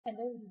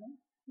Hello everyone,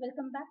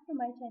 welcome back to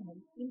my channel.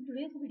 In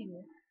today's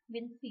video,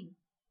 we'll see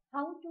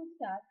how to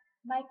start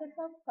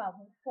Microsoft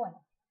PowerPoint.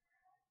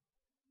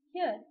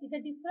 Here is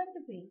a different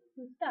way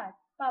to start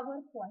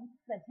PowerPoint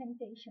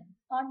presentations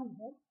on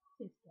your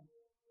system.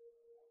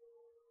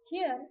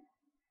 Here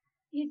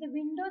is a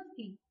Windows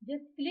key,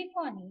 just click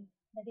on it,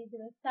 that is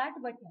the start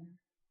button,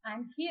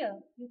 and here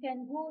you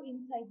can go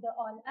inside the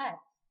all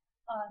apps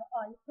or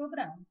all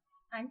programs,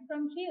 and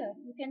from here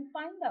you can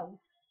find out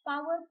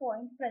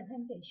PowerPoint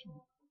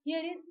presentation.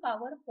 Here is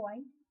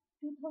PowerPoint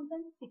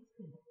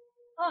 2016,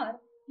 or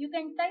you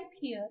can type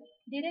here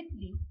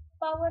directly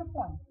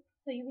PowerPoint.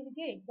 So you will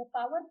get the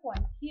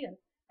PowerPoint here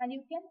and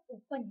you can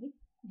open it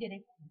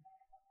directly.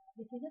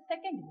 This is the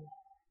second way.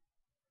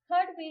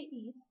 Third way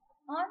is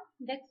on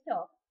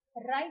desktop,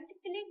 right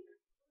click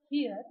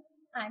here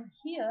and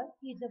here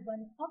is a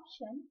one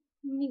option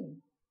new.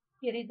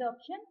 Here is the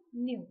option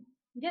new.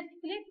 Just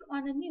click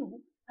on a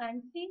new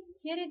and see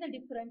here is a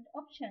different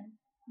option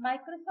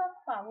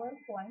Microsoft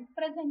PowerPoint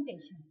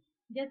presentation.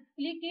 Just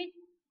click it.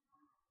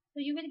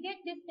 So you will get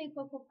this type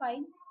of a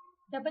file.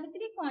 Double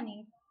click on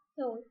it.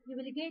 So you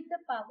will get the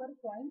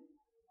PowerPoint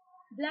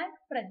blank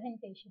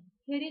presentation.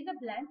 Here is a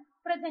blank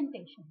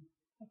presentation.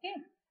 Okay.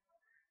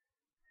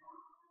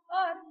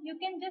 Or you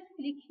can just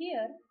click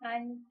here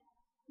and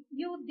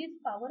view this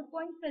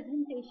PowerPoint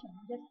presentation.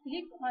 Just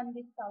click on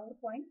this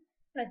PowerPoint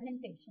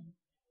presentation.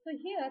 So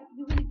here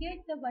you will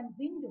get the one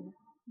window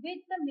with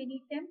the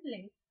mini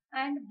template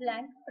and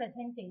blank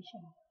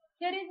presentation.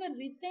 Here is a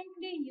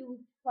recently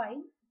used file.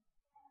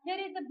 Here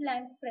is a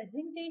blank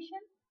presentation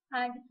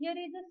and here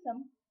is a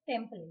some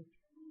template.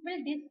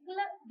 We'll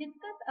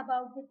discuss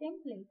about the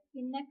template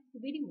in next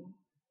video.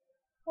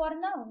 For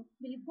now,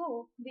 we'll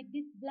go with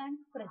this blank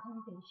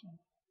presentation.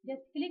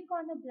 Just click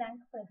on the blank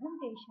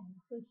presentation.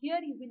 So here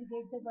you will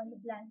get the one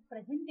blank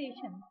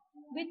presentation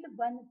with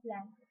one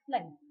blank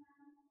slide.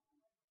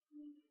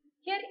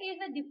 Here is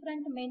a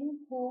different menu: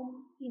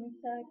 home,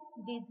 insert,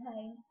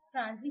 design,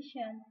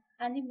 transition,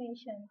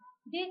 animation.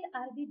 These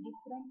are the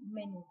different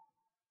menus.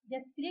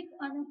 Just click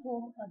on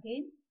home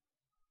again.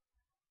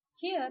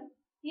 Here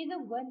is a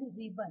one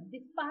ribbon.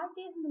 This part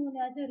is known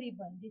as a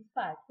ribbon. This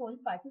part, whole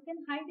part. You can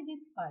hide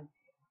this part.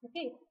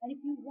 Okay. And if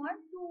you want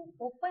to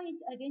open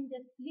it again,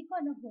 just click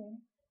on a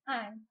home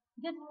and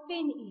just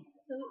pin it.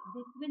 So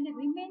this will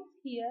remain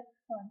here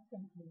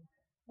constantly.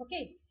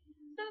 Okay.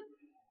 So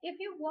if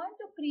you want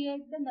to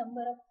create the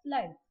number of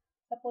slides,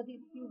 suppose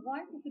if you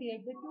want to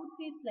create the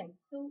 2-3 slides.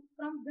 So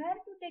from where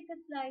to take a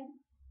slide?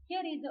 Here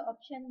is the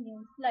option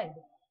new slide.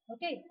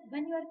 Okay,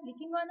 when you are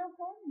clicking on a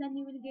home, then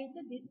you will get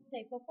this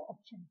type of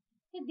option.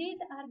 See, these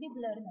are the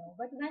blur now,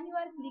 but when you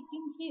are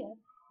clicking here,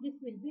 this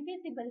will be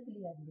visible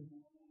clearly.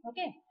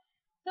 Okay,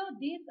 so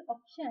these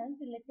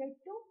options related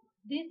to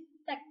this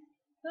text.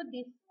 So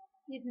this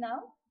is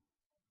now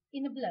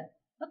in a blur.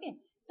 Okay,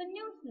 so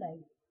new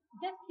slide.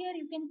 Just here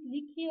you can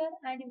click here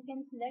and you can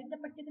select the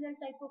particular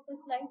type of a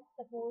slide.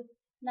 Suppose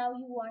now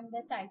you want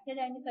the title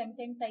and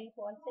content type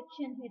or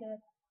section header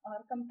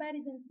or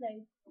comparison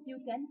slide, you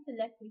can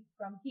select it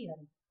from here.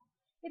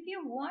 If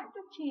you want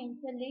to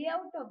change the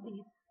layout of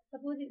this,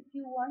 suppose if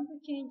you want to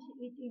change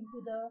it into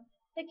the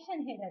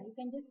section header, you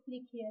can just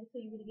click here,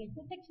 so you will get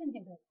the section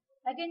header.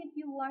 Again, if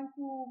you want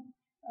to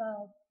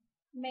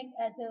make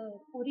as a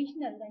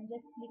original, then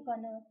just click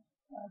on a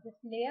this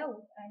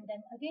layout and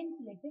then again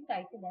select the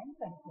title and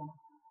content.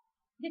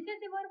 This is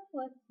your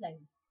first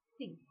slide.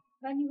 See,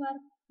 when you are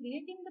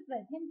creating the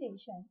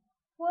presentation,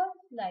 first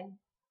slide,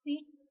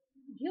 see,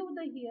 give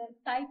the here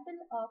title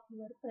of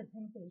your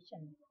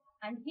presentation,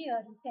 and here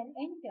you can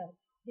enter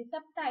the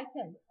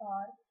subtitle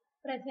or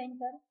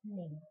presenter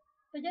name.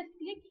 So just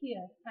click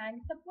here and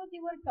suppose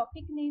your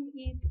topic name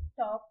is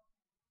top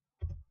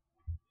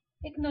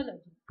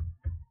technology.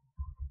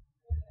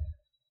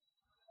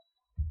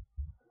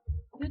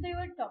 Use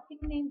your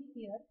topic name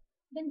here,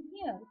 then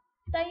here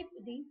type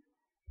the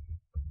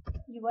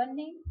your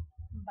name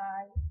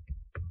by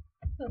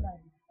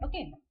Sonali.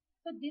 Okay,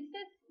 so this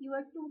is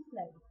your two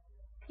slides.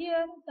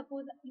 Here,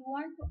 suppose you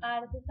want to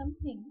add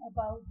something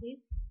about this,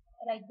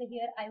 write the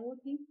here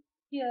IoT.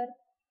 Here,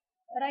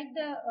 write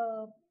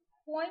the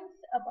points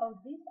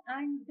about this,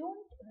 and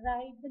don't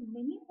write the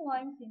many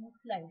points in a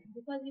slide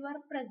because you are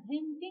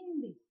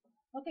presenting this.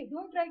 Okay,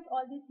 don't write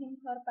all these things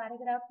or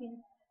paragraph in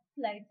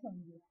slides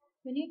only.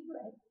 You need to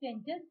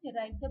explain, just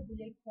write the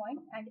bullet point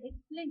and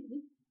explain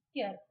it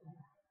carefully.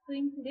 So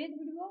in today's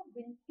video,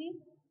 we'll see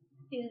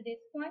till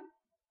this point.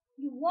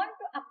 You want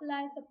to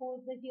apply,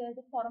 suppose here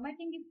the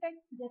formatting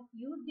effect, just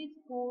use this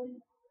bold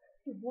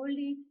to bold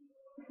it.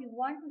 If you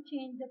want to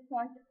change the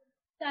font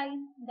style,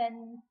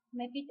 then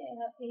make it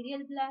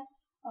Arial black,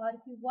 or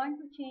if you want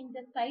to change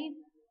the size,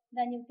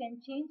 then you can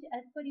change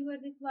as per your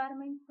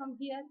requirement from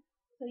here.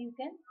 So you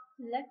can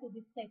select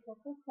this type of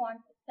a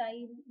font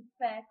style,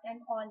 effect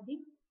and all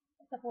these.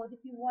 Suppose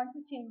if you want to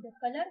change the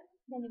color,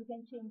 then you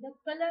can change the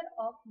color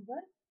of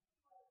your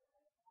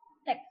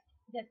text.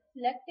 Just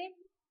select it,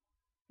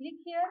 click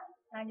here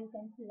and you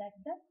can select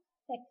the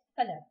text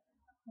color.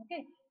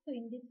 Okay, so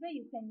in this way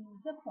you can use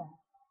the font.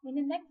 In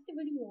the next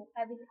video,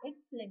 I will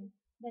explain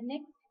the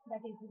next,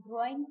 that is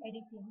drawing,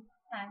 editing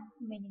and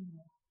many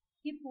more.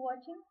 Keep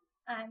watching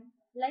and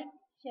like,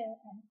 share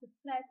and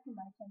subscribe to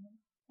my channel.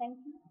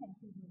 Thank you.